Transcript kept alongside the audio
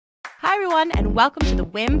Hi, everyone, and welcome to the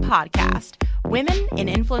WIM podcast. Women in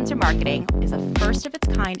Influencer Marketing is a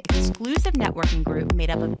first-of-its-kind exclusive networking group made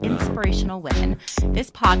up of inspirational women.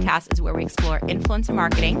 This podcast is where we explore influencer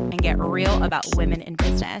marketing and get real about women in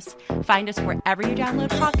business. Find us wherever you download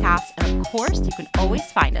podcasts, and of course, you can always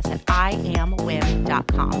find us at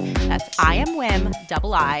iamwim.com. That's iamwim.com.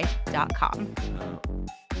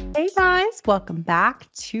 Hey guys, welcome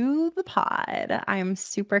back to the pod. I'm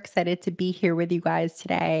super excited to be here with you guys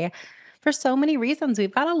today for so many reasons.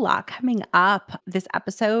 We've got a lot coming up. This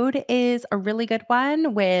episode is a really good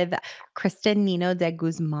one with Christen Nino de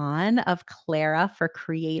Guzman of Clara for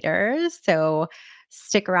Creators. So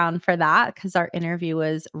stick around for that because our interview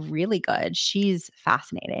was really good. She's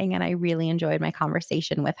fascinating and I really enjoyed my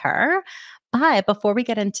conversation with her. But before we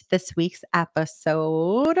get into this week's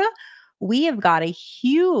episode, we have got a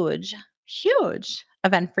huge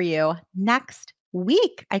event for you next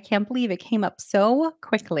week. I can't believe it came up so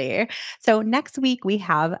quickly. So next week we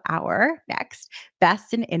have our next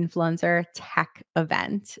Best in Influencer Tech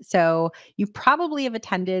event. So you probably have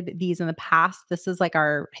attended these in the past. This is like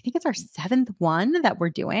I think it's our 7th one that we're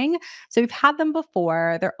doing. So we've had them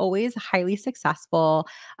before. They're always highly successful.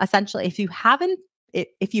 Essentially, if you haven't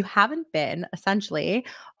been, essentially,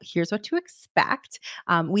 here's what to expect.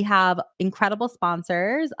 We have incredible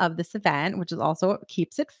sponsors of this event, which is also what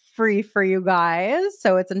keeps it free for you guys.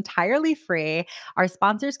 So it's entirely free. Our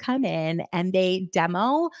sponsors come in and they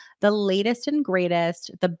demo the latest and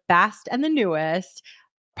greatest, the best and the newest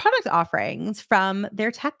product offerings from their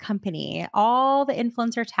tech company, all the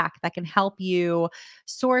influencer tech that can help you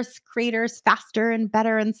source creators faster and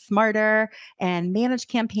better and smarter and manage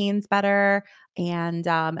campaigns better and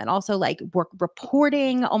also like work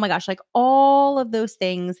reporting. Oh my gosh, like all of those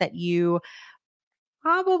things that you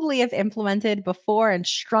probably have implemented before and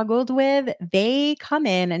struggled with, they come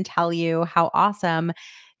in and tell you how awesome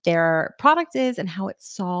their product is and how it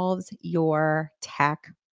solves your tech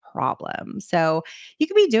problem. So you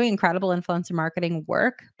could be doing incredible influencer marketing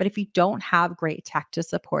work, but if you don't have great tech to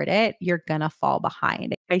support it, you're going to fall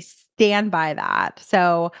behind. I stand by that.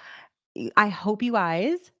 So I hope you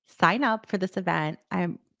guys sign up for this event.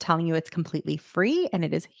 I'm telling you, it's completely free and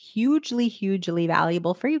it is hugely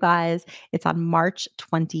valuable for you guys. It's on March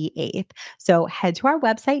 28th. So head to our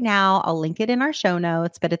website now. I'll link it in our show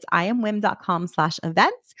notes, but it's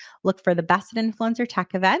iamwim.com/events. Look for the Best in Influencer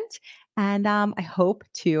Tech event. And I hope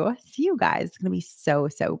to see you guys. It's going to be so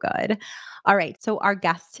good. All right. So our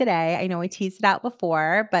guest today, I know I teased it out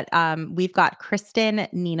before, but we've got Christen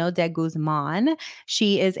Nino de Guzman.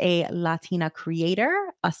 She is a Latina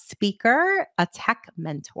creator, a speaker, a tech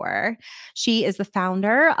mentor. She is the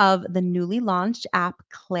founder of the newly launched app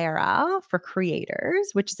Clara for Creators,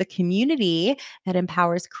 which is a community that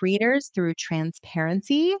empowers creators through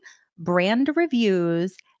transparency, brand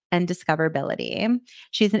reviews, and discoverability.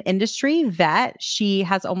 She's an industry vet. She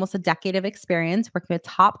has almost a decade of experience working with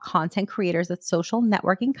top content creators at social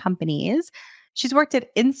networking companies. She's worked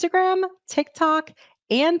at Instagram, TikTok,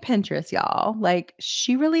 and Pinterest, y'all. Like,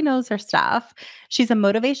 she really knows her stuff. She's a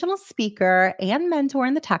motivational speaker and mentor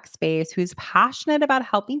in the tech space who's passionate about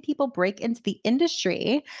helping people break into the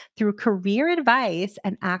industry through career advice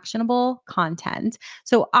and actionable content.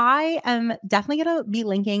 So I am definitely going to be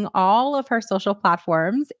linking all of her social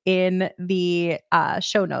platforms in the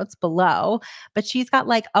show notes below, but she's got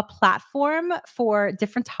like a platform for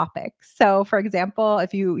different topics. So for example,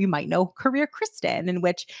 if you might know Career Christen, in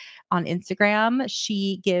which on Instagram,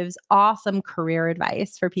 she gives awesome career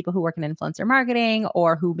advice for people who work in influencer marketing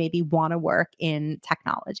or who maybe want to work in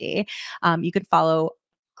technology. You can follow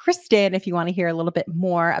Christen if you want to hear a little bit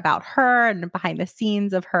more about her and behind the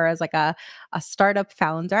scenes of her as like a startup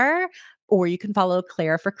founder. Or you can follow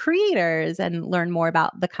Clara for Creators and learn more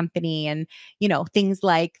about the company and, things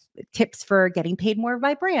like tips for getting paid more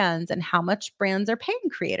by brands and how much brands are paying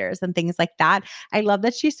creators and things like that. I love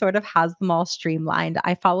that she sort of has them all streamlined.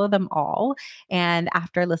 I follow them all. And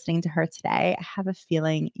after listening to her today, I have a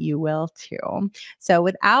feeling you will too. So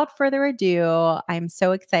without further ado, I'm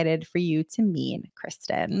so excited for you to meet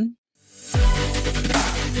Christen.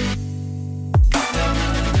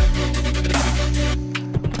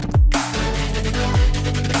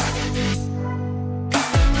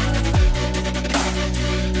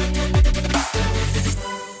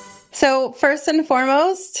 So first and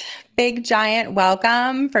foremost, big giant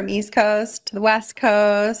welcome from East Coast to the West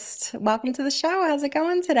Coast. Welcome to the show. How's it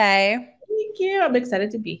going today? Thank you. I'm excited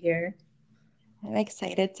to be here. I'm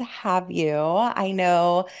excited to have you. I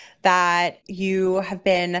know that you have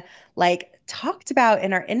been talked about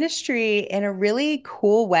in our industry in a really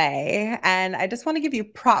cool way. And I just want to give you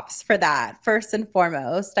props for that, first and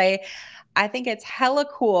foremost. I think it's hella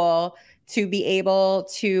cool to be able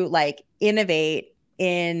to like innovate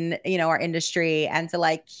in, our industry and to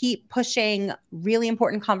like keep pushing really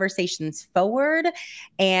important conversations forward.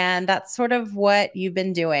 And that's sort of what you've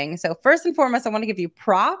been doing. So first and foremost, I want to give you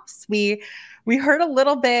props. We heard a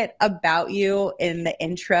little bit about you in the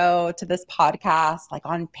intro to this podcast, like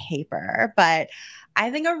on paper, but I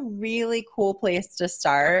think a really cool place to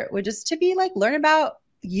start would just to be like learn about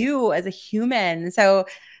you as a human. So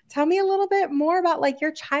tell me a little bit more about like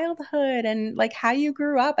your childhood and like how you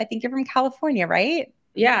grew up. I think you're from California, right?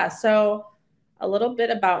 Yeah, so a little bit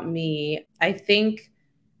about me. I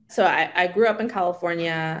grew up in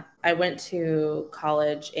California. I went to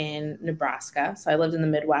college in Nebraska. So I lived in the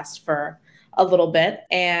Midwest for a little bit.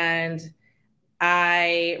 And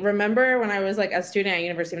I remember when I was like a student at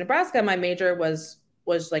University of Nebraska, my major was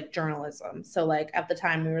like journalism. So like at the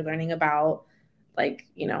time we were learning about like,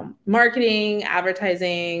 marketing,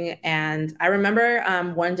 advertising. And I remember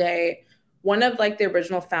one day, one of like the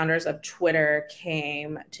original founders of Twitter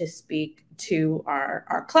came to speak to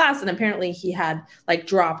our class. And apparently he had like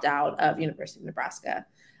dropped out of University of Nebraska.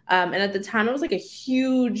 And at the time it was like a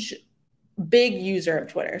huge, big user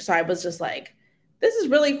of Twitter. So I was just like, this is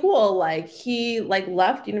really cool. Like he like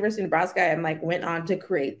left University of Nebraska and like went on to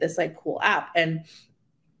create this like cool app. And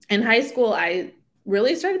in high school, I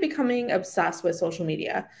really started becoming obsessed with social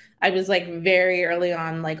media. I was like very early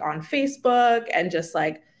on, like on Facebook, and just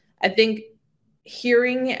like I think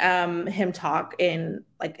hearing him talk in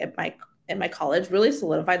like at my college really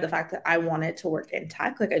solidified the fact that I wanted to work in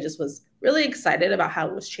tech. Like I just was really excited about how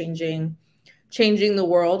it was changing the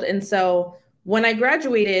world. And so when I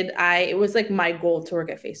graduated, it was like my goal to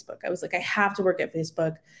work at Facebook. I was like, I have to work at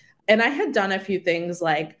Facebook. And I had done a few things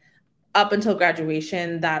like up until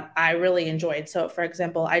graduation that I really enjoyed. So for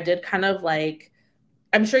example, I did kind of like,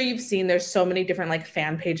 I'm sure you've seen there's so many different like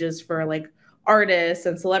fan pages for like artists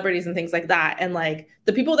and celebrities and things like that. And like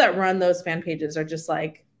the people that run those fan pages are just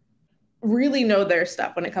like really know their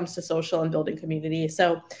stuff when it comes to social and building community.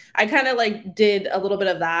 So I kind of like did a little bit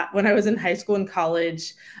of that when I was in high school and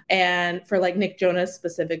college. And for like Nick Jonas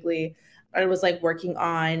specifically, I was like working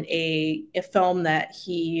on a film that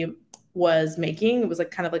he was making. It was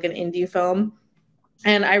like kind of like an indie film.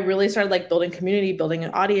 And I really started like building community, building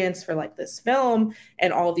an audience for like this film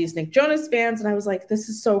and all of these Nick Jonas fans. And I was like, this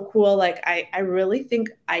is so cool. Like, I really think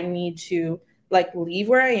I need to like leave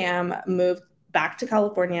where I am, move back to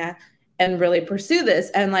California and really pursue this.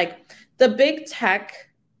 And like the big tech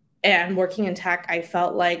and working in tech, I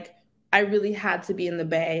felt like I really had to be in the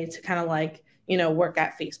Bay to kind of like, work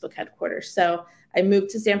at Facebook headquarters. So I moved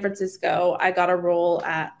to San Francisco. I got a role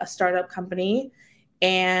at a startup company,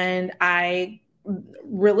 and I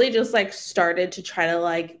really just like started to try to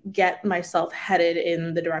like get myself headed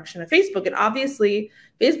in the direction of Facebook. And obviously,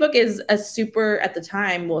 Facebook is a super, at the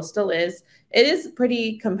time, well, still is, it is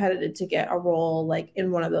pretty competitive to get a role like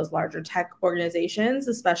in one of those larger tech organizations,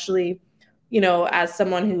 especially, as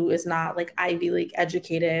someone who is not like Ivy League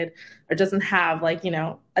educated or doesn't have like,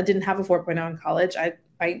 I didn't have a 4.0 in college.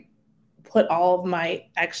 I put all of my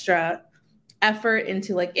extra effort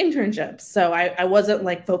into like internships. So I wasn't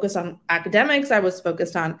like focused on academics. I was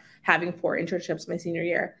focused on having 4 internships my senior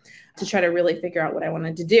year to try to really figure out what I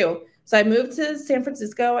wanted to do. So I moved to San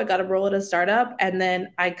Francisco. I got a role at a startup, and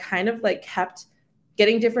then I kind of like kept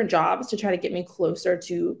getting different jobs to try to get me closer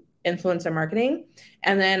to influencer marketing.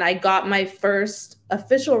 And then I got my first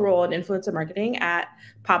official role in influencer marketing at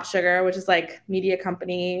Pop Sugar, which is like media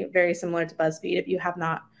company, very similar to BuzzFeed if you have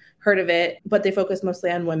not heard of it, but they focus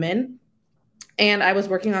mostly on women. And I was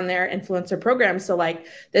working on their influencer program. So like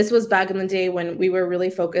this was back in the day when we were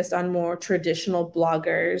really focused on more traditional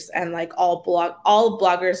bloggers, and like all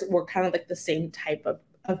bloggers were kind of like the same type of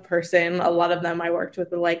person. A lot of them I worked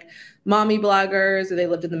with were like mommy bloggers, or they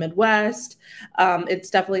lived in the Midwest. It's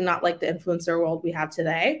definitely not like the influencer world we have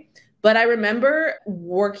today. But I remember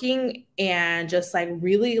working and just like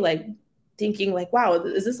really like thinking like, wow,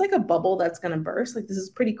 is this like a bubble that's going to burst? Like, this is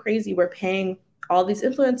pretty crazy. We're paying all these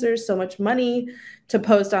influencers so much money to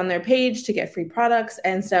post on their page to get free products.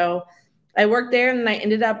 And so I worked there, and I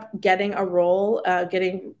ended up getting a role,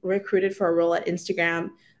 getting recruited for a role at Instagram.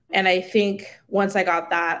 And I think once I got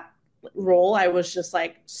that role, I was just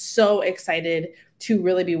like so excited to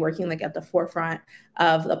really be working like at the forefront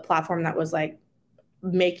of the platform that was like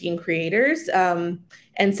making creators.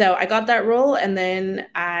 And so I got that role, and then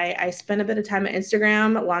I spent a bit of time at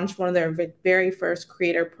Instagram, launched one of their very first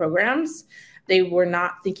creator programs. They were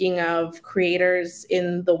not thinking of creators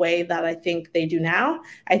in the way that I think they do now.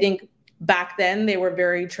 I think back then they were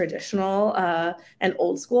very traditional and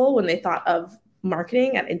old school when they thought of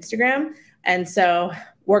marketing at Instagram. And so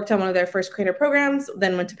worked on one of their first creator programs,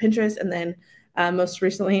 then went to Pinterest, and then most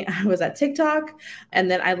recently I was at TikTok, and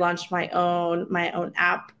then I launched my own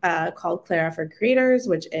app called Clara for Creators,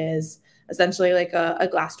 which is essentially like a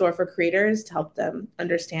Glassdoor for creators to help them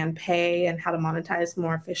understand pay and how to monetize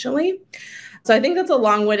more efficiently. So I think that's a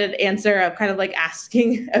long-winded answer of kind of like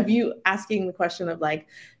asking the question of like,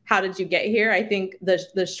 how did you get here? I think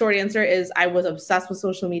the short answer is I was obsessed with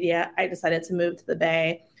social media. I decided to move to the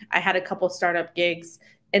Bay. I had a couple startup gigs,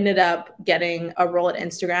 ended up getting a role at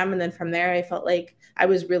Instagram. And then from there, I felt like I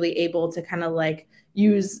was really able to kind of like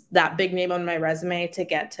use that big name on my resume to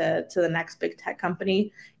get to the next big tech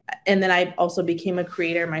company. And then I also became a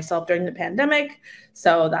creator myself during the pandemic.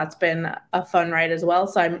 So that's been a fun ride as well.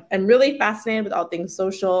 So I'm really fascinated with all things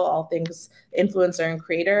social, all things influencer and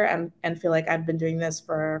creator, and feel like I've been doing this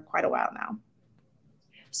for quite a while now.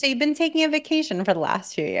 So you've been taking a vacation for the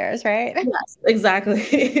last few years, right? Yes,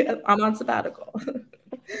 exactly. I'm on sabbatical.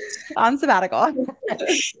 On sabbatical.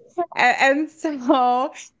 And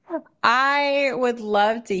so I would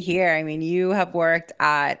love to hear. I mean, you have worked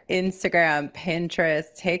at Instagram,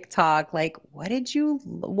 Pinterest, TikTok. Like, what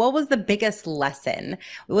was the biggest lesson?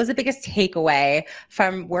 What was the biggest takeaway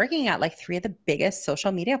from working at like three of the biggest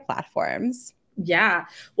social media platforms? Yeah.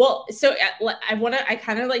 Well, so I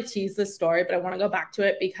kind of like tease this story, but I want to go back to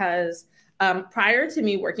it because prior to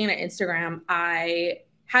me working at Instagram, I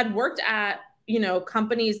had worked at,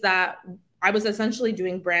 companies that I was essentially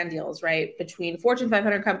doing brand deals, right, between Fortune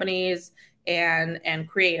 500 companies and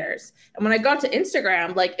creators. And when I got to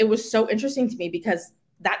Instagram, like it was so interesting to me because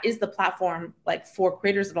that is the platform like for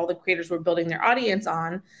creators that all the creators were building their audience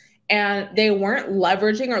on. And they weren't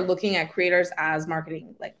leveraging or looking at creators as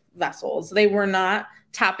marketing like vessels. They were not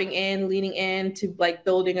tapping in, leaning in to like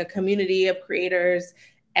building a community of creators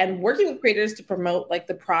and working with creators to promote like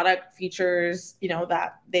the product features,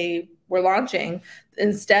 that they were launching.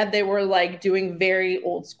 Instead, they were like doing very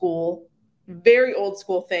old school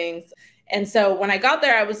things. And so when I got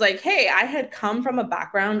there, I was like, hey, I had come from a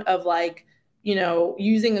background of like,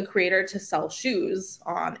 using a creator to sell shoes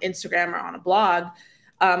on Instagram or on a blog.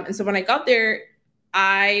 And so when I got there,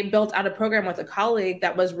 I built out a program with a colleague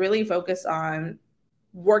that was really focused on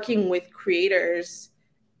working with creators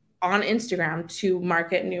on Instagram to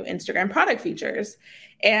market new Instagram product features.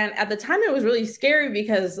 And at the time, it was really scary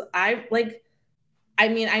because I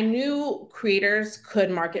knew creators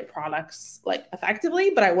could market products like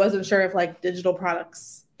effectively, but I wasn't sure if like digital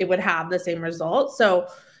products, it would have the same result. So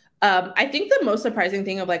I think the most surprising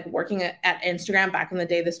thing of like working at Instagram back in the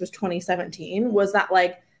day, this was 2017, was that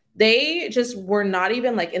like they just were not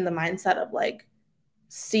even like in the mindset of like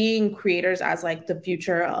seeing creators as like the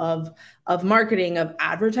future of marketing, of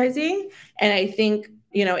advertising. And I think,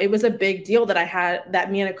 it was a big deal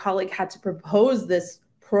that me and a colleague had to propose this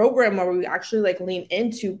program where we actually like lean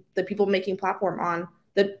into the people making platform on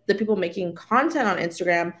the people making content on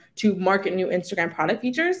Instagram to market new Instagram product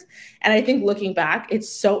features. And I think looking back, it's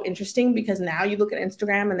so interesting because now you look at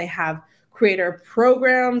Instagram and they have creator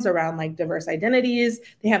programs around like diverse identities.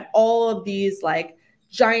 They have all of these like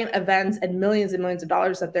giant events and millions of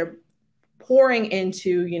dollars that they're pouring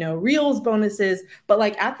into, reels bonuses. But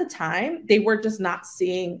like at the time, they were just not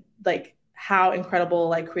seeing like how incredible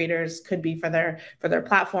like creators could be for their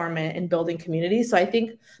platform and building community. So I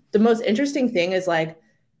think the most interesting thing is like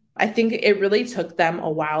I think it really took them a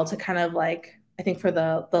while to kind of like I think for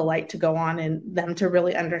the light to go on and them to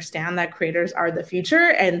really understand that creators are the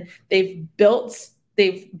future, and they've built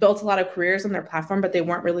a lot of careers on their platform, but they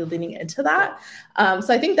weren't really leaning into that.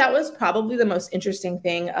 So I think that was probably the most interesting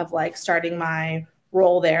thing of like starting my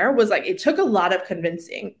role there was like it took a lot of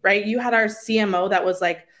convincing, right? You had our CMO that was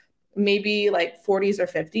like maybe like 40s or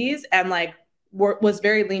 50s and like was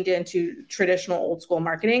very leaned into traditional old school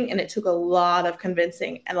marketing, and it took a lot of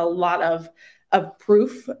convincing and a lot of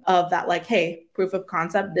proof of that, like, hey, proof of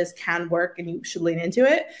concept, this can work and you should lean into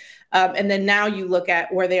it. And then now you look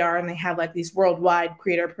at where they are and they have like these worldwide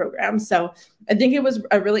creator programs. So I think it was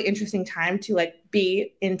a really interesting time to like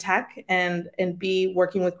be in tech and be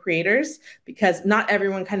working with creators, because not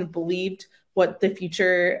everyone kind of believed what the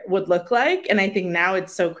future would look like. And I think now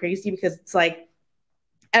it's so crazy because it's like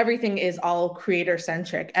everything is all creator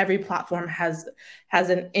centric. Every platform has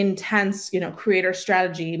an intense, creator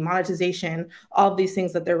strategy, monetization, all of these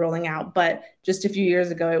things that they're rolling out. But just a few years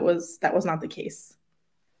ago, that was not the case.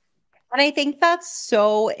 And I think that's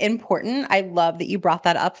so important. I love that you brought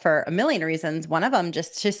that up for a million reasons. One of them,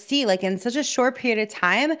 just to see, like, in such a short period of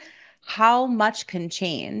time, how much can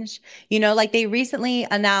change. Like they recently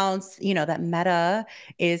announced, that Meta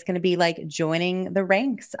is going to be like joining the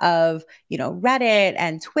ranks of, Reddit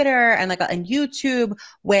and Twitter and and YouTube,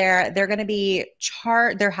 where they're going to be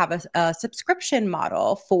they have a subscription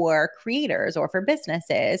model for creators or for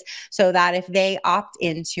businesses, so that if they opt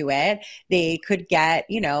into it, they could get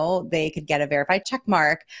a verified check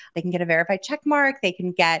mark. They can get a verified check mark. They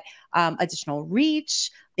can get additional reach.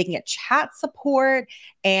 They can get chat support.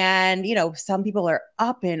 And, some people are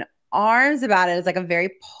up in arms about it. It's like a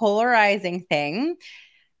very polarizing thing.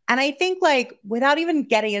 And I think, like, without even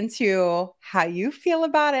getting into how you feel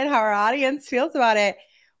about it, how our audience feels about it,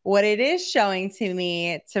 what it is showing to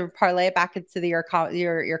me, to parlay it back into your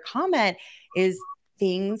comment, is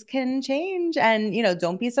things can change. And,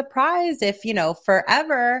 don't be surprised if,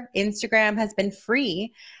 forever Instagram has been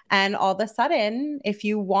free. And all of a sudden, if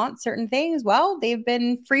you want certain things, well, they've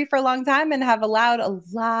been free for a long time and have allowed a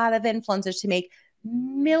lot of influencers to make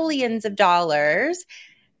millions of dollars,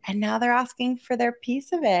 and now they're asking for their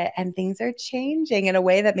piece of it, and things are changing in a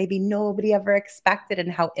way that maybe nobody ever expected.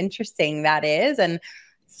 And how interesting that is. And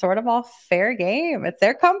sort of all fair game. It's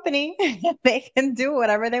their company. They can do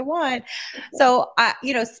whatever they want. So,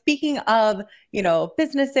 speaking of,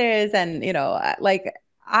 businesses and, like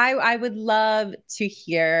I would love to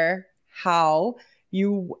hear how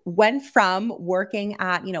you went from working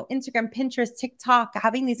at, Instagram, Pinterest, TikTok,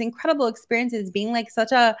 having these incredible experiences, being like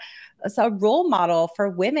such a role model for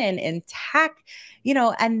women in tech,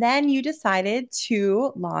 and then you decided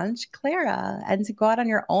to launch Clara and to go out on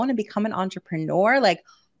your own and become an entrepreneur. Like,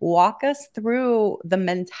 walk us through the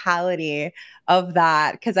mentality of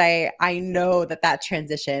that, because I know that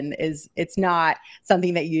transition it's not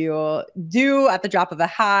something that you do at the drop of a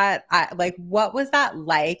hat. Like, what was that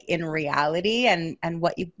like in reality, and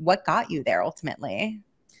what got you there ultimately?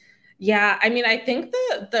 Yeah, I mean, I think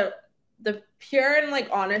the pure and like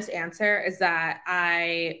honest answer is that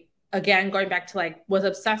I, again, going back to like, was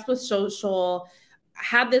obsessed with social,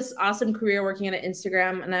 had this awesome career working at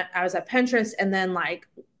Instagram, and I was at Pinterest, and then like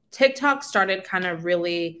TikTok started kind of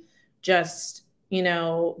really just,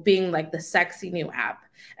 being like the sexy new app.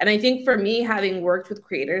 And I think for me, having worked with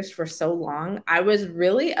creators for so long, I was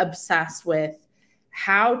really obsessed with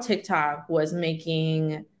how TikTok was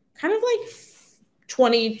making kind of like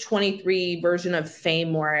 2023 version of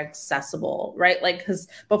fame more accessible, right? Like, because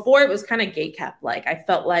before it was kind of gate kept. Like, I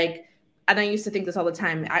felt like, and I used to think this all the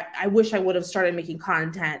time, I wish I would have started making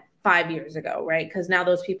content 5 years ago, right? Because now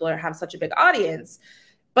those people have such a big audience.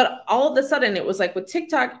 But all of a sudden, it was like with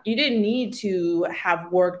TikTok, you didn't need to have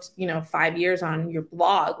worked, 5 years on your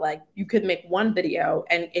blog. Like, you could make one video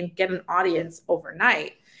and get an audience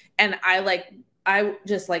overnight. And I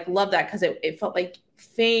just like love that, because it felt like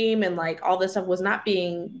fame and like all this stuff was not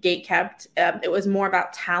being gate kept. It was more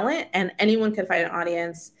about talent, and anyone could find an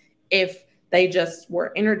audience if they just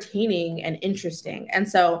were entertaining and interesting.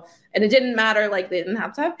 And it didn't matter, like they didn't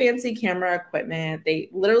have to have fancy camera equipment. They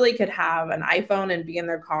literally could have an iPhone and be in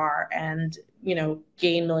their car and,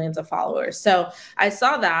 gain millions of followers. So I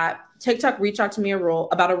saw that TikTok reached out to me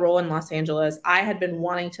about a role in Los Angeles. I had been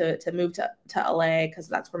wanting to move to LA because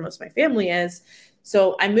that's where most of my family is.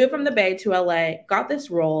 So I moved from the Bay to LA, got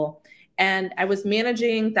this role, and I was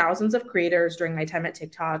managing thousands of creators during my time at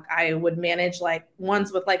TikTok. I would manage like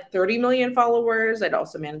ones with like 30 million followers. I'd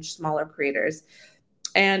also manage smaller creators.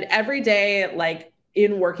 And every day, like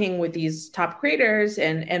in working with these top creators,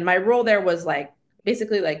 and my role there was like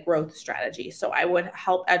basically like growth strategy. So I would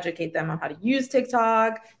help educate them on how to use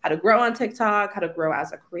TikTok, how to grow on TikTok, how to grow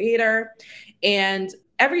as a creator. And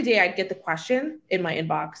every day I'd get the question in my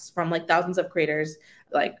inbox from like thousands of creators,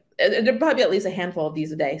 like there'd probably be at least a handful of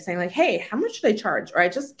these a day, saying like, hey, how much should I charge? Or I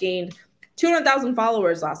just gained 200,000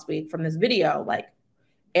 followers last week from this video. Like,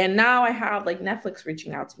 and now I have like Netflix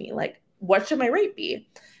reaching out to me, like, what should my rate be?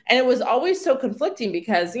 And it was always so conflicting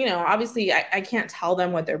because, obviously I can't tell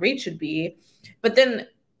them what their rate should be. But then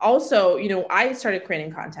also, I started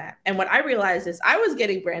creating content. And what I realized is I was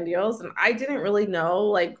getting brand deals and I didn't really know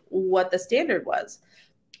like what the standard was.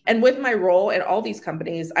 And with my role at all these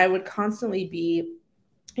companies, I would constantly be,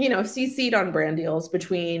 CC'd on brand deals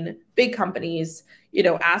between big companies,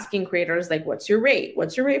 asking creators like, what's your rate?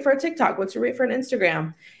 What's your rate for a TikTok? What's your rate for an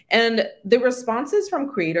Instagram? And the responses from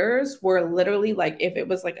creators were literally like, if it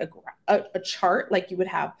was like a chart, like you would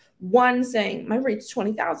have one saying, my rate's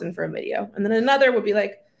 20,000 for a video. And then another would be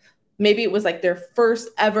like, maybe it was like the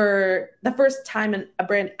first time a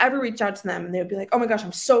brand ever reached out to them. And they would be like, oh my gosh,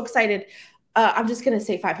 I'm so excited. I'm just going to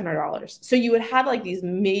say $500. So you would have like these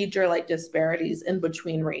major like disparities in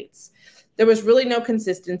between rates. There was really no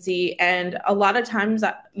consistency. And a lot of times,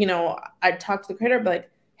 I'd talk to the creator, be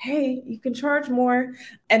like, hey, you can charge more.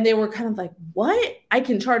 And they were kind of like, what? I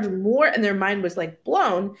can charge more? And their mind was like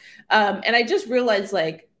blown. And I just realized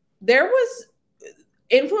like there was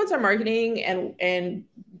influencer marketing and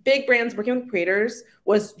big brands working with creators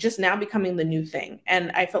was just now becoming the new thing.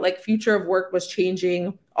 And I felt like future of work was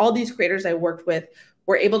changing. All these creators I worked with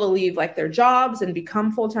were able to leave like their jobs and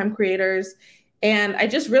become full-time creators. And I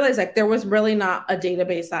just realized like there was really not a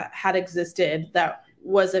database that had existed that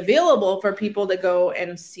was available for people to go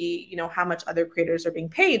and see, you know, how much other creators are being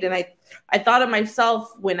paid. And I thought of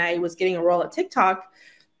myself when I was getting a role at TikTok,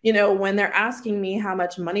 you know, when they're asking me how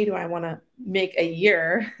much money do I want to make a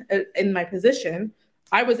year in my position,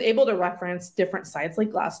 I was able to reference different sites like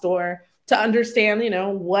Glassdoor to understand, you know,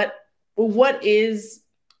 what is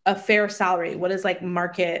a fair salary? What is like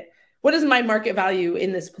market? What is my market value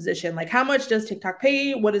in this position? Like how much does TikTok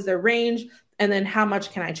pay? What is their range? And then how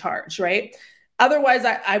much can I charge, right? Otherwise,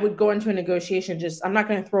 I would go into a negotiation. Just I'm not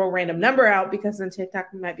going to throw a random number out because then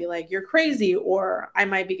TikTok might be like, you're crazy, or I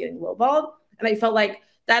might be getting lowballed. And I felt like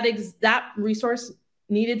that resource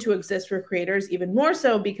needed to exist for creators even more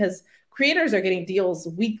so because creators are getting deals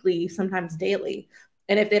weekly, sometimes daily.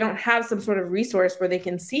 And if they don't have some sort of resource where they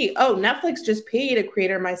can see, oh, Netflix just paid a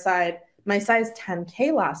creator my size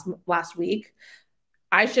 10K last week,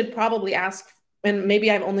 I should probably ask, and maybe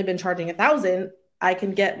I've only been charging 1,000, I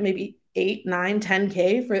can get maybe 8, 9,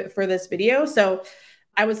 10K for this video. So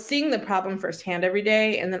I was seeing the problem firsthand every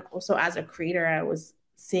day. And then also as a creator, I was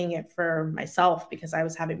seeing it for myself because I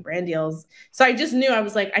was having brand deals. So I just knew I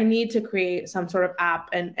was like, I need to create some sort of app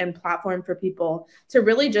and platform for people to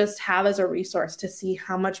really just have as a resource to see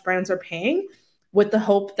how much brands are paying, with the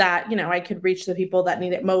hope that, you know, I could reach the people that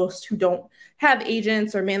need it most, who don't have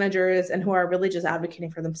agents or managers and who are really just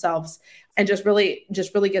advocating for themselves, and just really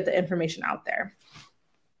get the information out there.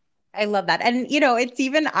 I love that. And, it's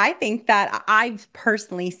even, I think that I've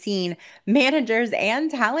personally seen managers and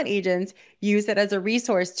talent agents use it as a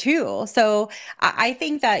resource too. So I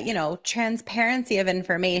think that, transparency of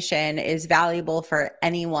information is valuable for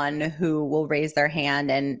anyone who will raise their hand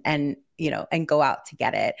and go out to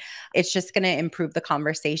get it. It's just going to improve the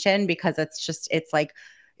conversation because it's like,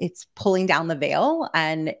 it's pulling down the veil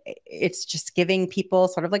and it's just giving people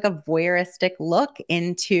sort of like a voyeuristic look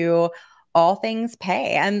into all things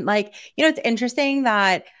pay. And it's interesting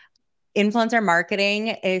that influencer marketing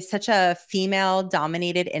is such a female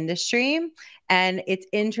dominated industry. And it's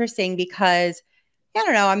interesting because I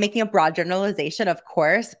don't know, I'm making a broad generalization, of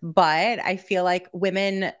course, but I feel like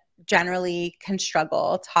women generally can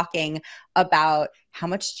struggle talking about how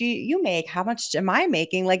much do you make? How much am I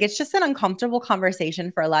making? Like, it's just an uncomfortable conversation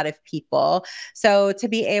for a lot of people. So to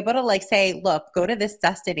be able to say, look, go to this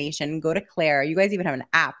destination, go to Clara. You guys even have an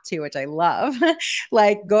app too, which I love.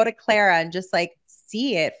 Go to Clara and just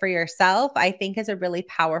see it for yourself, I think is a really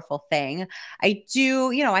powerful thing. I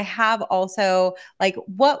have also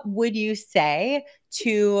what would you say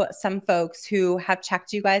to some folks who have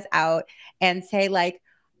checked you guys out and say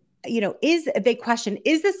they question,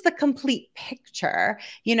 is this the complete picture?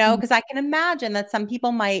 Because I can imagine that some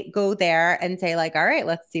people might go there and say all right,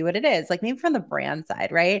 let's see what it is. Maybe from the brand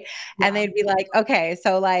side, right? Yeah. And they'd be like, okay,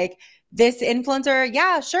 so this influencer,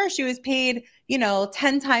 yeah, sure, she was paid,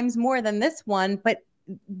 10 times more than this one, but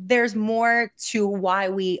there's more to why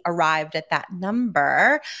we arrived at that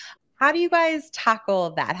number. How do you guys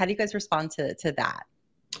tackle that? How do you guys respond to that?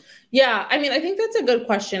 Yeah, I mean, I think that's a good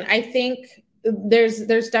question. I think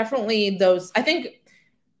there's definitely those. I think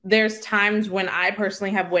there's times when I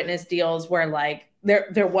personally have witnessed deals where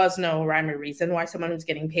there was no rhyme or reason why someone was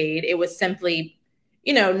getting paid. It was simply,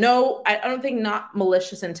 no, I don't think not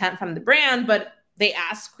malicious intent from the brand, but they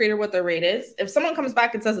ask creator what their rate is. If someone comes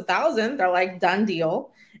back and says 1,000, they're like, done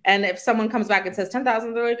deal. And if someone comes back and says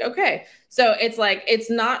 10,000, they're like, okay. So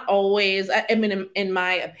it's not always, I mean, in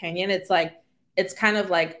my opinion, it's kind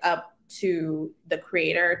of up to the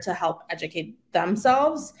creator to help educate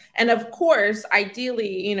themselves. And of course,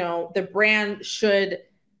 ideally, the brand should,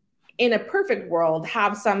 in a perfect world,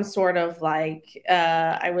 have some sort of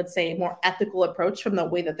I would say more ethical approach from the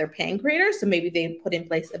way that they're paying creators. So maybe they put in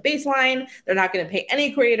place a baseline. They're not going to pay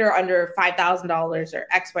any creator under $5,000 or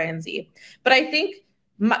X, Y, and Z. But I think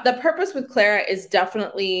the purpose with Clara is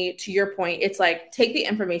definitely, to your point, it's take the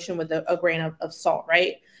information with a grain of salt,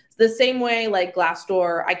 right? The same way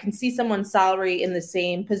Glassdoor, I can see someone's salary in the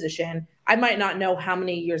same position. I might not know how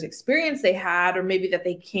many years experience they had, or maybe that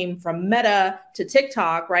they came from Meta to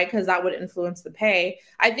TikTok, right? Because that would influence the pay.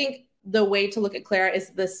 I think the way to look at Clara is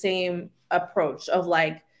the same approach of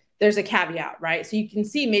there's a caveat, right? So you can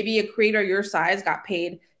see maybe a creator your size got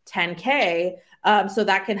paid 10K, So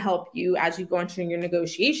that can help you as you go into your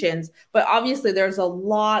negotiations. But obviously, there's a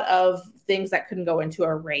lot of things that couldn't go into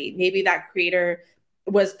a rate. Maybe that creator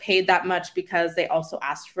was paid that much because they also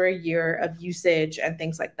asked for a year of usage and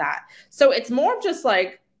things like that. So it's more of just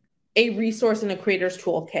like a resource in a creator's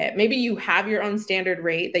toolkit. Maybe you have your own standard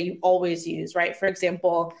rate that you always use, right? For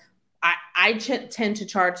example, I tend to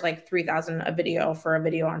charge like 3,000 a video for a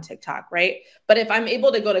video on TikTok, right? But if I'm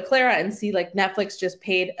able to go to Clara and see like Netflix just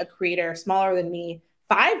paid a creator smaller than me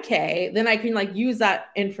 5K, then I can like use that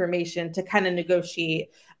information to kind of negotiate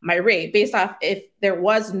my rate based off if there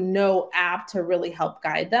was no app to really help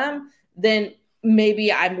guide them, then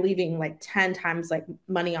maybe I'm leaving like 10 times like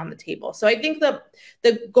money on the table. So I think the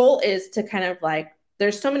goal is to kind of like,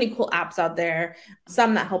 there's so many cool apps out there,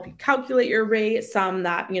 some that help you calculate your rate, some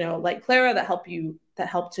that, like Clara that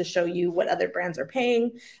help to show you what other brands are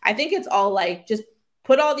paying. I think it's all like just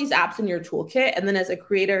put all these apps in your toolkit. And then as a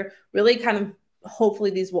creator, really kind of hopefully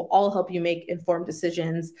these will all help you make informed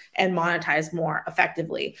decisions and monetize more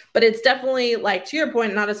effectively. But it's definitely like, to your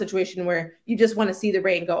point, not a situation where you just want to see the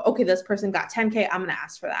rate and go, okay, this person got 10K, I'm going to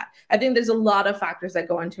ask for that. I think there's a lot of factors that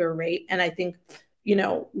go into a rate. And I think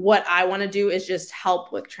what I want to do is just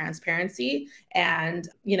help with transparency and,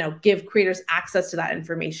 give creators access to that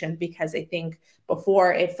information, because I think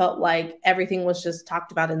before it felt like everything was just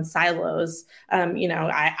talked about in silos.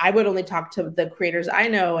 I would only talk to the creators I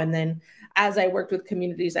know. And then as I worked with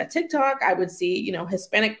communities at TikTok, I would see,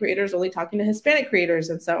 Hispanic creators only talking to Hispanic creators.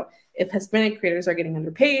 And so if Hispanic creators are getting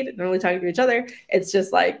underpaid and only talking to each other, it's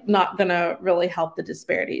just like not gonna really help the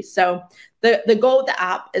disparities. So the goal of the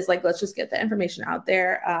app is like, let's just get the information out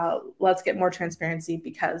there. Let's get more transparency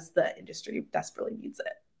because the industry desperately needs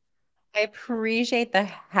it. I appreciate the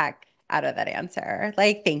heck out of that answer.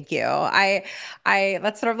 Like, thank you.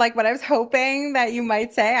 That's sort of like what I was hoping that you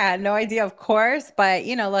might say. I had no idea, of course, but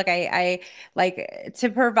look, I like to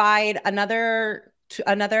provide another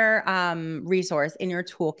resource in your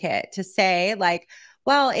toolkit to say like,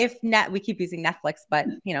 well, if we keep using Netflix, but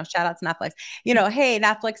shout out to Netflix, hey,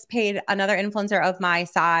 Netflix paid another influencer of my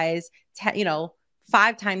size,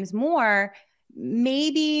 5 times more.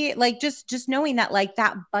 Maybe like just knowing that like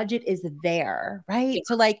that budget is there, right? Yeah.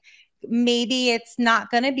 So like maybe it's not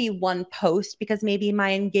going to be one post because maybe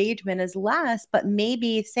my engagement is less, but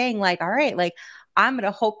maybe saying like, all right, like I'm going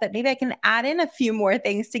to hope that maybe I can add in a few more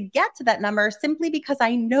things to get to that number simply because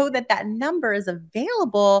I know that that number is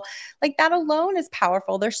available. Like that alone is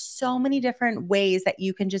powerful. There's so many different ways that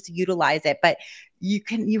you can just utilize it, but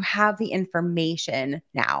you have the information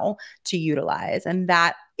now to utilize. And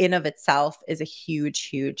that in of itself is a huge,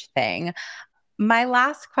 huge thing. My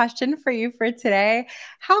last question for you for today: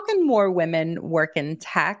 how can more women work in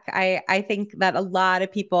tech? I think that a lot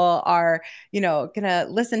of people are, gonna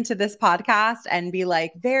listen to this podcast and be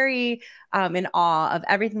like very in awe of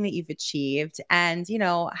everything that you've achieved. And,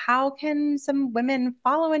 how can some women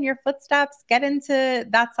follow in your footsteps, get into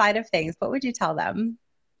that side of things? What would you tell them?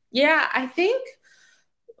 Yeah, I think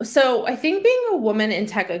being a woman in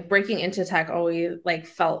tech, like breaking into tech always like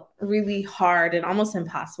felt really hard and almost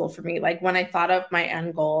impossible for me. Like when I thought of my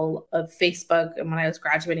end goal of Facebook and when I was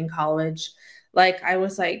graduating college, like I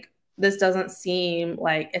was like, this doesn't seem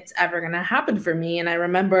like it's ever going to happen for me. And I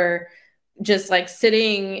remember just like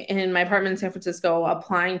sitting in my apartment in San Francisco,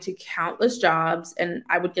 applying to countless jobs, and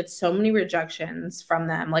I would get so many rejections from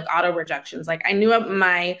them, like auto rejections. Like I knew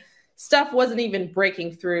my stuff wasn't even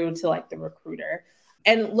breaking through to like the recruiter.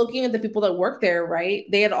 And looking at the people that work there, right?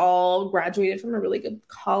 They had all graduated from a really good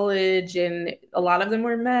college, and a lot of them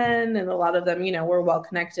were men, and a lot of them, were well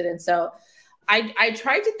connected. And so I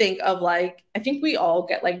tried to think of like, I think we all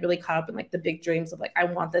get like really caught up in like the big dreams of like, I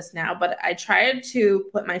want this now, but I tried to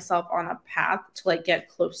put myself on a path to like get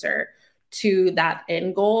closer to that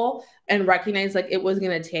end goal and recognize like it was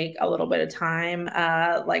going to take a little bit of time,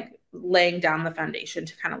 like laying down the foundation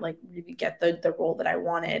to kind of like really get the role that I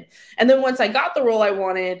wanted. And then once I got the role I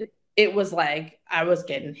wanted, it was like I was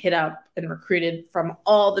getting hit up and recruited from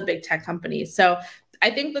all the big tech companies. So I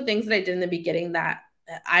think the things that I did in the beginning that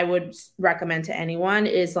I would recommend to anyone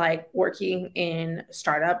is like working in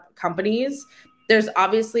startup companies. There's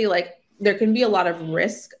obviously like there can be a lot of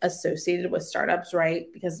risk associated with startups, right?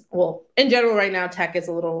 Because, well, in general, right now, tech is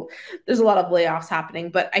there's a lot of layoffs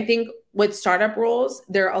happening. But I think with startup roles,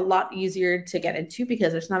 they're a lot easier to get into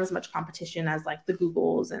because there's not as much competition as like the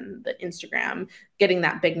Googles and the Instagram getting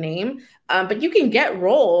that big name. But you can get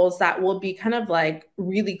roles that will be kind of like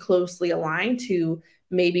really closely aligned to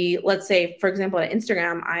maybe, let's say, for example, at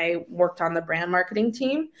Instagram, I worked on the brand marketing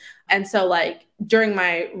team. And so like during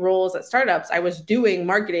my roles at startups, I was doing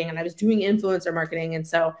marketing and I was doing influencer marketing. And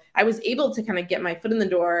so I was able to kind of get my foot in the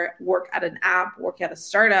door, work at an app, work at a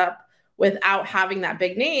startup without having that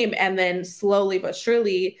big name. And then slowly but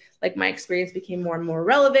surely, like my experience became more and more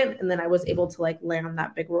relevant. And then I was able to like land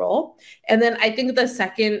that big role. And then I think the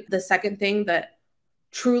second thing that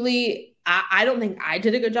truly, I don't think I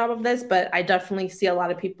did a good job of this, but I definitely see a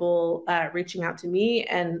lot of people reaching out to me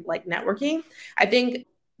and like networking. I think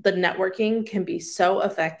the networking can be so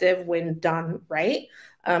effective when done right.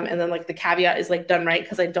 And then like the caveat is like done right,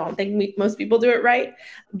 because I don't think most people do it right.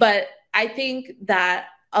 But I think that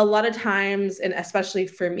a lot of times, and especially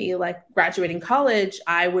for me, like graduating college,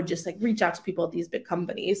 I would just like reach out to people at these big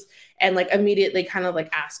companies and like immediately kind of like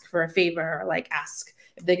ask for a favor or like ask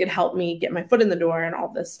if they could help me get my foot in the door and all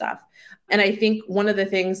this stuff. And I think one of the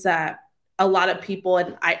things that a lot of people,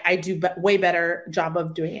 and I do way better job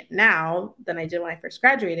of doing it now than I did when I first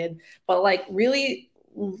graduated, but like really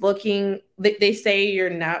looking, they say your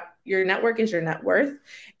network is your net worth.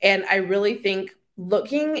 And I really think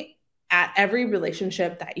looking at every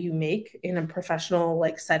relationship that you make in a professional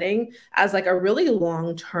like setting as like a really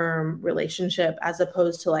long-term relationship, as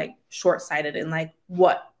opposed to like short-sighted and like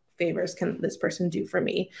what favors can this person do for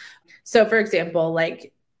me. So for example,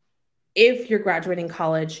 like if you're graduating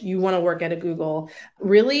college, you want to work at a Google,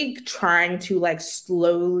 really trying to like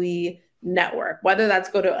slowly network, whether that's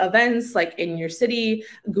go to events like in your city.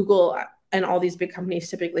 Google and all these big companies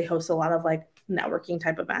typically host a lot of like networking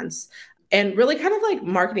type events, and really kind of like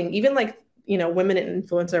marketing, even like, women in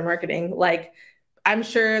influencer marketing. Like I'm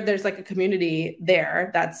sure there's like a community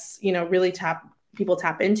there that's, really people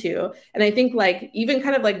tap into. And I think like even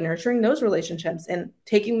kind of like nurturing those relationships and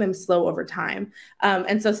taking them slow over time.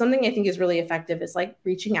 And so something I think is really effective is like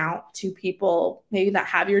reaching out to people maybe that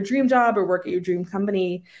have your dream job or work at your dream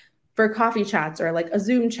company for coffee chats or like a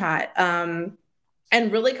Zoom chat.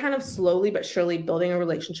 And really kind of slowly but surely building a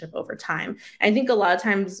relationship over time. I think a lot of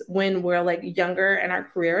times when we're like younger in our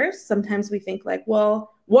careers, sometimes we think like,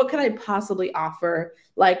 well, what could I possibly offer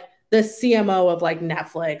like the CMO of like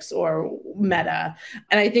Netflix or Meta?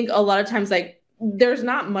 And I think a lot of times like there's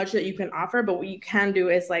not much that you can offer, but what you can do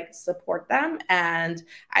is like support them. And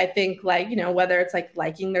I think like, whether it's like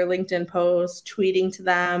liking their LinkedIn posts, tweeting to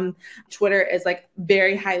them, Twitter is like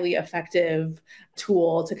very highly effective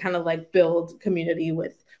tool to kind of like build community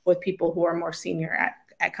with people who are more senior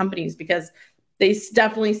at companies, because they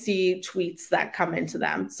definitely see tweets that come into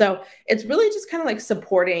them. So it's really just kind of like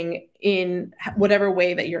supporting in whatever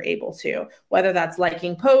way that you're able to, whether that's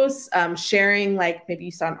liking posts, sharing, like maybe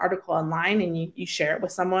you saw an article online and you share it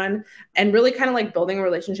with someone, and really kind of like building a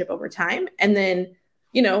relationship over time. And then,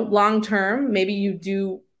 long term, maybe you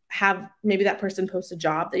do have maybe that person post a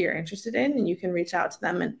job that you're interested in, and you can reach out to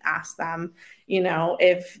them and ask them,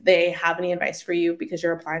 if they have any advice for you because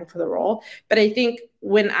you're applying for the role. But I think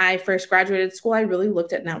when I first graduated school, I really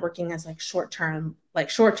looked at networking as like short-term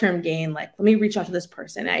gain. Like, let me reach out to this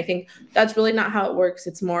person. And I think that's really not how it works.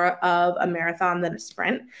 It's more of a marathon than a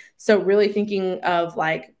sprint. So really thinking of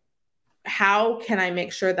like, how can I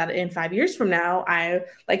make sure that in 5 years from now, I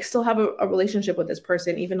like still have a relationship with this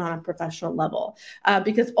person, even on a professional level?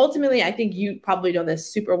 Because ultimately, I think you probably know this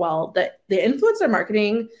super well, that the influencer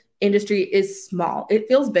marketing industry is small. It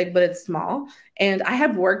feels big, but it's small. And I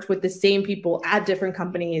have worked with the same people at different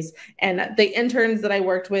companies. And the interns that I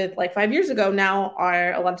worked with like 5 years ago now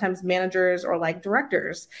are a lot of times managers or like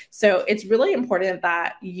directors. So it's really important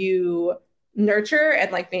that you nurture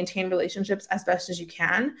and like maintain relationships as best as you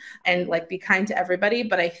can, and like be kind to everybody.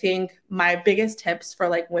 But I think my biggest tips for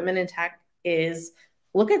like women in tech is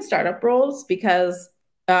look at startup roles, because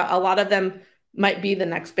a lot of them might be the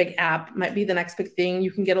next big app, might be the next big thing. You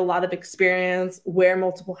can get a lot of experience, wear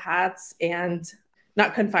multiple hats, and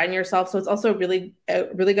not confine yourself. So it's also a really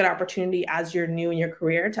good opportunity as you're new in your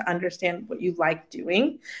career to understand what you like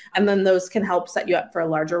doing. And then those can help set you up for a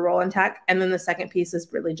larger role in tech. And then the second piece is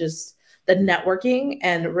really just the networking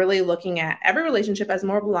and really looking at every relationship as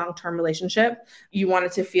more of a long-term relationship. You want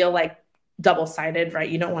it to feel like double-sided, right?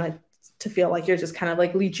 You don't want it to feel like you're just kind of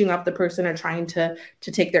like leeching off the person or trying to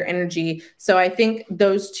take their energy. So I think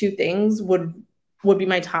those two things would be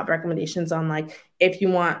my top recommendations on like, if you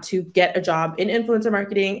want to get a job in influencer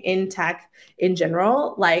marketing, in tech in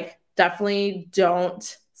general, like definitely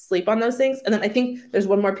don't sleep on those things. And then I think there's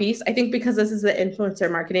one more piece. I think because this is the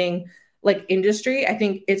influencer marketing like industry, I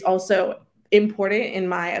think it's also important, in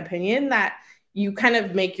my opinion, that you kind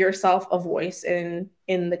of make yourself a voice in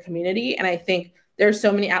the community. And I think There's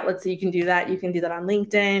so many outlets that you can do that. You can do that on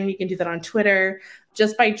LinkedIn. You can do that on Twitter.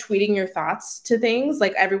 Just by tweeting your thoughts to things,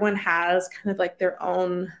 like everyone has kind of like their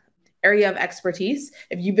own area of expertise.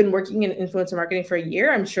 If you've been working in influencer marketing for a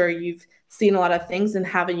year, I'm sure you've seen a lot of things and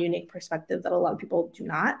have a unique perspective that a lot of people do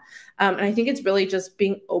not. And I think it's really just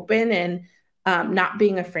being open and not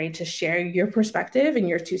being afraid to share your perspective and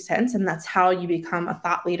your 2 cents. And that's how you become a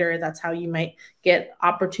thought leader. That's how you might get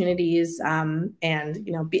opportunities and,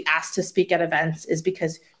 be asked to speak at events, is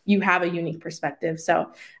because you have a unique perspective.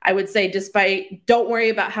 So I would say don't worry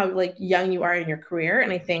about how like young you are in your career.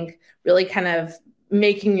 And I think really kind of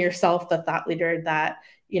making yourself the thought leader that,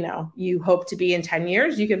 you hope to be in 10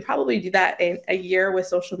 years. You can probably do that in a year with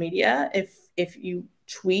social media if you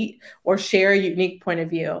tweet or share a unique point of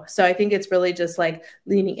view. So I think it's really just like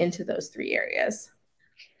leaning into those 3 areas.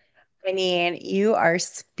 I mean, you are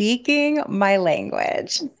speaking my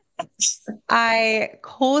language. I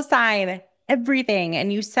co-sign everything.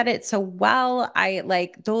 And you said it so well. I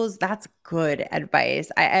like those. That's good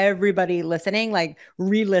advice. Everybody listening, like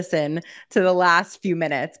re-listen to the last few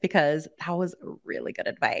minutes because that was really good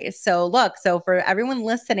advice. So for everyone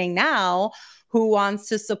listening now who wants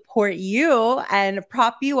to support you and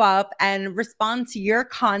prop you up and respond to your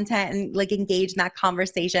content and like engage in that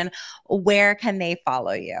conversation, where can they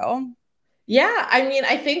follow you? Yeah. I mean,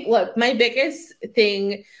 I think, look, my biggest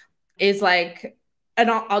thing is like, and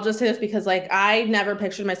I'll just say this because like I never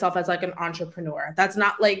pictured myself as like an entrepreneur. That's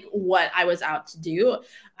not like what I was out to do.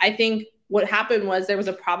 I think what happened was there was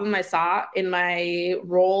a problem I saw in my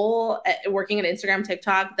role working at Instagram,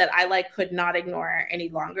 TikTok that I like could not ignore any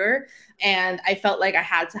longer. And I felt like I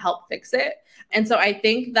had to help fix it. And so I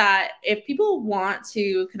think that if people want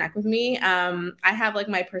to connect with me, I have like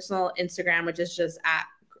my personal Instagram, which is just at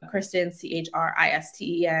Christen,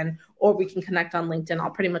 Christen, or we can connect on LinkedIn. I'll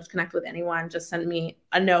pretty much connect with anyone. Just send me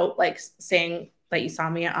a note like saying that you saw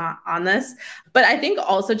me on this. But I think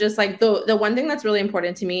also just like the one thing that's really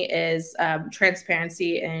important to me is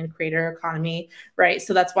transparency and creator economy, right?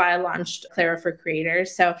 So that's why I launched Clara for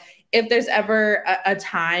Creators. So if there's ever a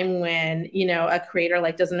time when, a creator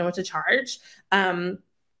like doesn't know what to charge,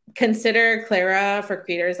 consider Clara for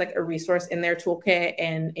Creators like a resource in their toolkit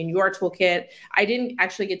and in your toolkit. I didn't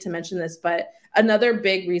actually get to mention this, but another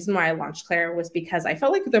big reason why I launched Clara was because I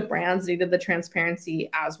felt like the brands needed the transparency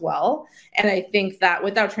as well. And I think that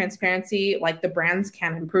without transparency, like the brands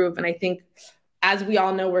can improve. And I think, as we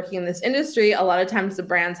all know, working in this industry, a lot of times the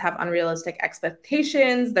brands have unrealistic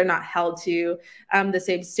expectations. They're not held to the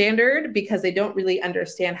same standard because they don't really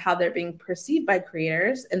understand how they're being perceived by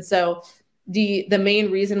creators. And so the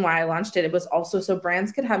main reason why I launched it was also so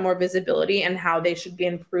brands could have more visibility and how they should be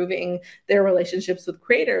improving their relationships with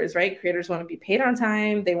creators, right? Creators want to be paid on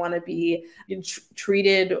time. They want to be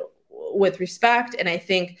treated with respect. And I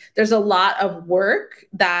think there's a lot of work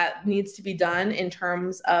that needs to be done in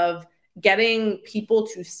terms of getting people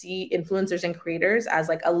to see influencers and creators as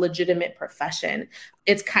like a legitimate profession.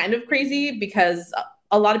 It's kind of crazy because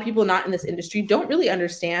a lot of people not in this industry don't really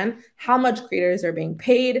understand how much creators are being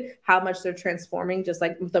paid, how much they're transforming just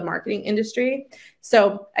like the marketing industry.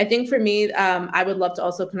 So I think for me, I would love to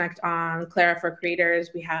also connect on Clara for Creators.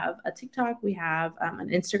 We have a TikTok, we have an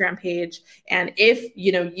Instagram page. And if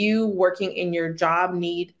you working in your job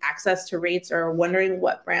need access to rates or wondering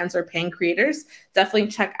what brands are paying creators,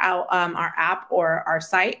 definitely check out our app or our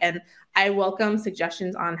site. And I welcome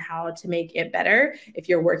suggestions on how to make it better. If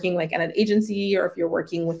you're working like at an agency or if you're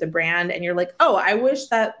working with a brand and you're like, oh, I wish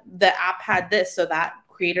that the app had this so that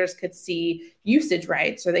creators could see usage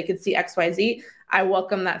rights or they could see XYZ. I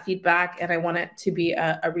welcome that feedback and I want it to be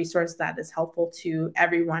a resource that is helpful to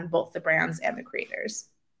everyone, both the brands and the creators.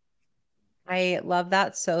 I love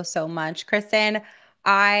that so much, Christen.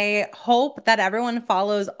 I hope that everyone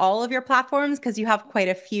follows all of your platforms because you have quite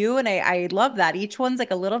a few. And I love that. Each one's like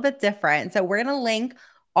a little bit different. So we're going to link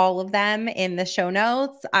all of them in the show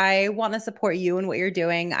notes. I want to support you and what you're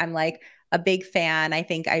doing. I'm like a big fan. I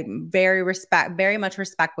think I very much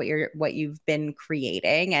respect what you've been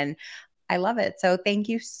creating. And I love it. So thank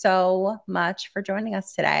you so much for joining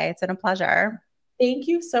us today. It's been a pleasure. Thank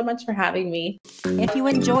you so much for having me. If you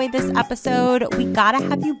enjoyed this episode, we gotta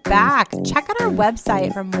have you back. Check out our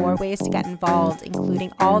website for more ways to get involved,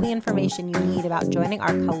 including all the information you need about joining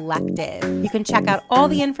our collective. You can check out all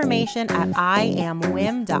the information at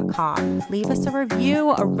iamwim.com. Leave us a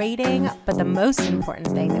review, a rating, but the most important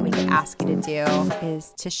thing that we can ask you to do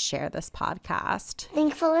is to share this podcast.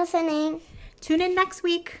 Thanks for listening. Tune in next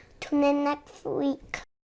week. Tune in next week.